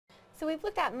So we've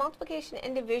looked at multiplication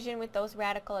and division with those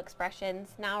radical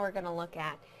expressions. Now we're going to look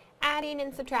at adding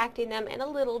and subtracting them and a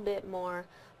little bit more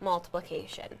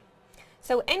multiplication.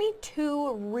 So any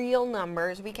two real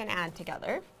numbers we can add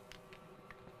together.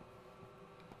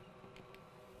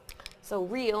 So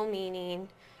real meaning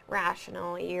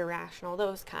rational, irrational,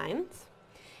 those kinds.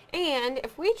 And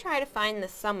if we try to find the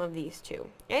sum of these two,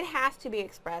 it has to be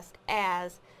expressed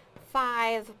as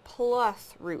 5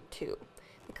 plus root 2.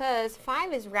 Because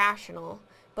 5 is rational,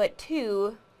 but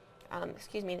the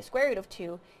square root of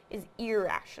 2 is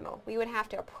irrational. We would have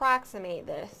to approximate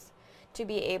this to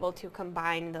be able to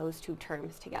combine those two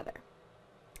terms together.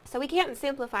 So we can't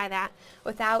simplify that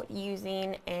without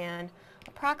using an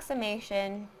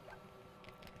approximation.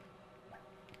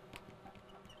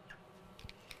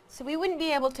 So we wouldn't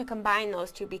be able to combine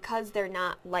those two because they're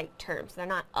not like terms. They're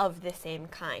not of the same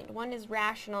kind. One is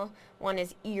rational, one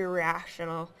is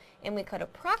irrational, and we could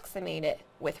approximate it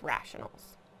with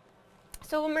rationals.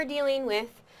 So when we're dealing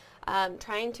with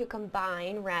trying to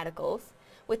combine radicals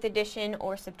with addition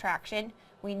or subtraction,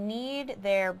 we need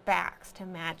their backs to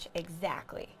match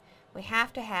exactly. We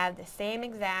have to have the same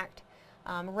exact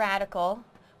radical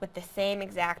with the same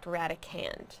exact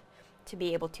radicand to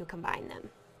be able to combine them.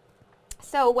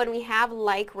 So when we have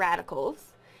like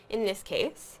radicals, in this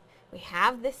case, we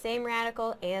have the same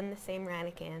radical and the same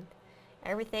radicand.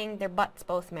 Everything, their butts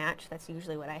both match, that's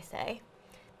usually what I say.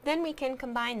 Then we can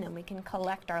combine them, we can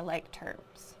collect our like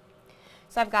terms.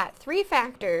 So I've got 3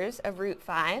 factors of root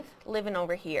 5 living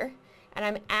over here, and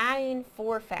I'm adding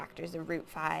 4 factors of root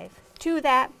 5 to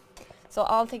that. So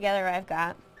altogether I've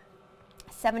got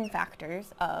 7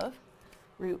 factors of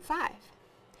root 5.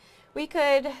 We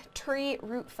could treat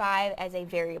root 5 as a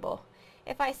variable.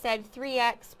 If I said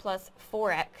 3x plus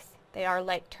 4x, they are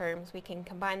like terms, we can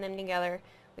combine them together,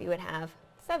 we would have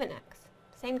 7x.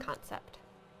 Same concept.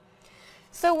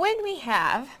 So when we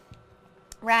have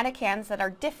radicands that are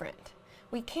different,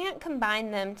 we can't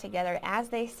combine them together as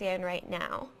they stand right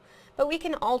now, but we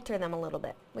can alter them a little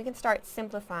bit. We can start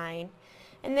simplifying,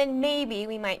 and then maybe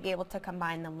we might be able to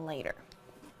combine them later.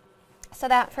 So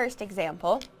that first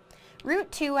example,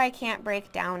 root 2 I can't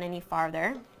break down any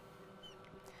farther,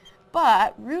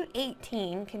 but root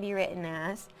 18 can be written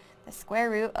as the square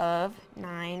root of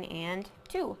 9 and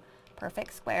 2.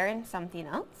 Perfect square and something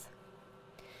else.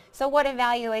 So what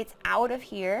evaluates out of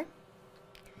here?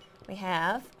 We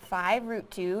have 5 root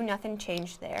 2, nothing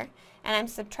changed there, and I'm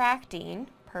subtracting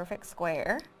perfect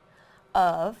square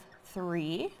of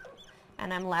 3,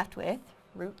 and I'm left with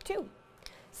root 2.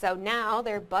 So now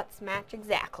their butts match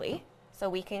exactly, so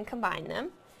we can combine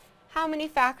them. How many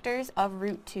factors of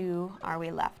root 2 are we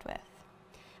left with?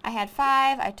 I had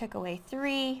 5, I took away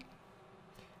 3,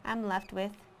 I'm left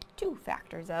with 2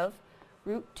 factors of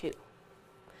root 2.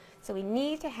 So we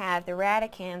need to have the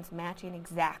radicands matching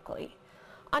exactly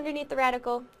underneath the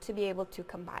radical to be able to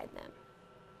combine them.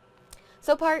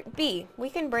 So part B, we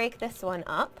can break this one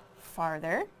up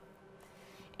farther.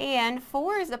 And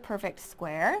 4 is a perfect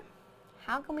square.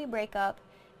 How can we break up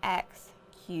x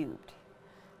cubed?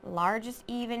 Largest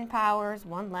even powers,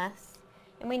 1 less,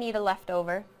 and we need a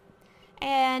leftover.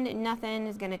 And nothing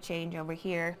is going to change over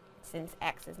here since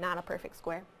x is not a perfect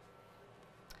square.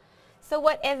 So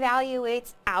what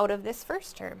evaluates out of this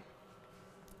first term?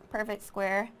 Perfect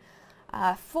square.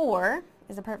 4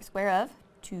 is a perfect square of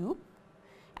 2.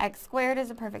 X squared is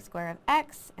a perfect square of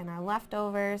x, and our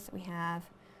leftovers, we have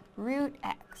root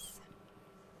x.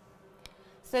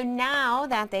 So now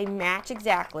that they match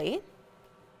exactly,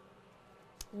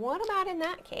 what about in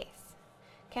that case?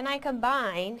 Can I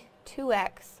combine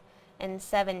 2x and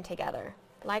 7 together,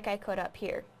 like I could up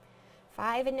here?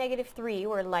 5 and negative 3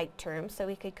 were like terms, so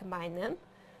we could combine them.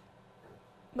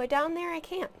 But down there I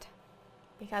can't,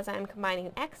 because I'm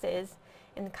combining x's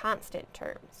in constant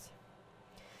terms.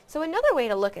 So another way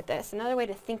to look at this, another way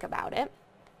to think about it,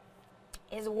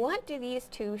 is what do these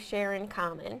two share in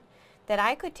common that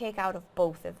I could take out of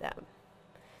both of them?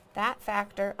 That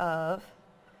factor of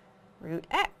root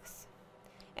x.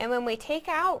 And when we take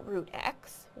out root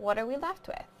x, what are we left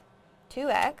with?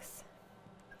 2x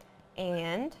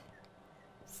and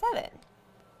 7.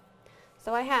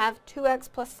 So I have 2x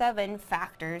plus 7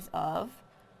 factors of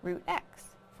root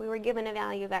x. If we were given a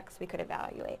value of x, we could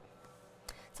evaluate.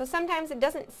 So sometimes it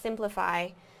doesn't simplify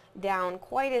down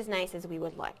quite as nice as we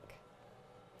would like.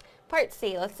 Part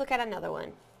C, let's look at another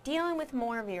one. Dealing with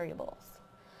more variables.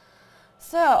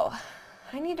 So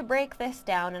I need to break this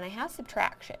down, and I have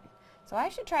subtraction. So I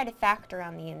should try to factor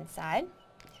on the inside.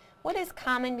 What is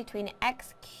common between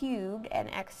x cubed and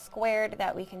x squared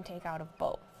that we can take out of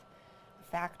both?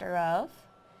 Factor of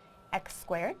x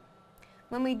squared.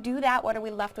 When we do that, what are we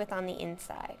left with on the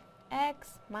inside?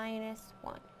 x minus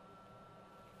 1.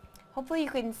 Hopefully you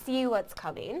can see what's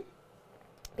coming,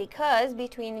 because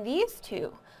between these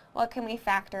two, what can we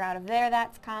factor out of there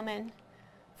that's common?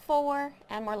 4,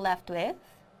 and we're left with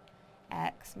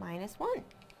x minus 1.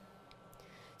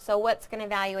 So what's going to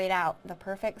evaluate out? The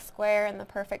perfect square and the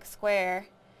perfect square.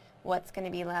 What's going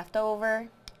to be left over?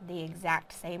 The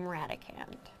exact same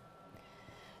radicand.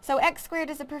 So x squared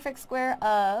is a perfect square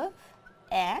of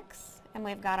x, and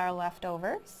we've got our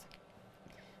leftovers.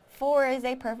 4 is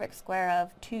a perfect square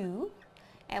of 2,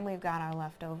 and we've got our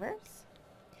leftovers.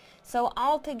 So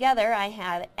altogether, I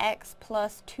have x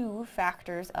plus 2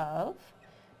 factors of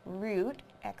root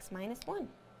x minus 1.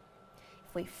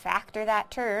 If we factor that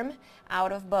term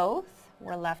out of both,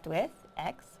 we're left with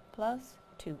x plus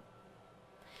 2.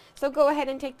 So go ahead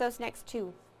and take those next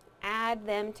two. Add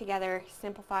them together,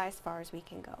 simplify as far as we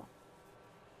can go.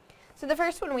 So the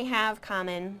first one, we have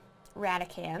common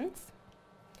radicands.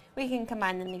 We can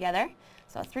combine them together.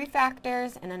 So 3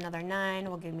 factors and another 9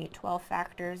 will give me 12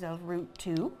 factors of root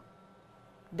 2.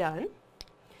 Done.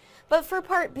 But for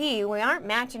part B, we aren't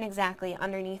matching exactly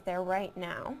underneath there right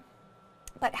now.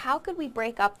 But how could we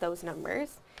break up those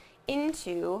numbers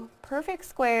into perfect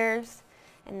squares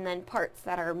and then parts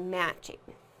that are matching?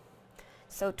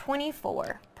 So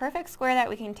 24, perfect square that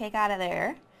we can take out of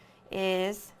there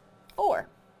is 4.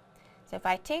 So if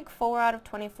I take 4 out of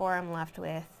 24, I'm left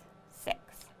with 6.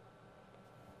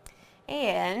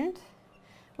 And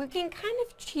we can kind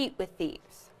of cheat with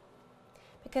these,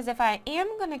 because if I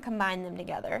am going to combine them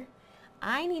together,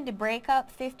 I need to break up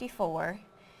 54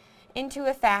 into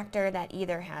a factor that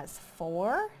either has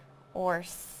 4 or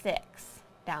 6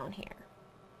 down here.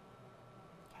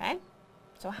 Okay?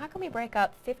 So how can we break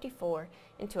up 54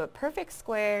 into a perfect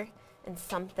square and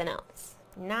something else?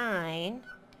 9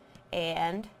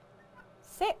 and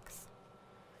 6.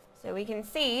 So we can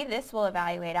see this will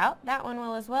evaluate out. That one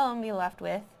will as well, and be left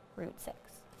with root 6.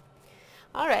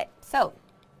 Alright, so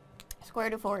square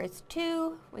root of 4 is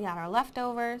 2. We got our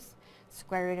leftovers.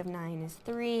 Square root of 9 is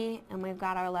 3, and we've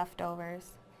got our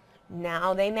leftovers.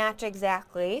 Now they match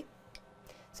exactly.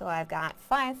 So I've got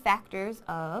 5 factors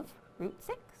of root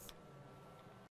 6.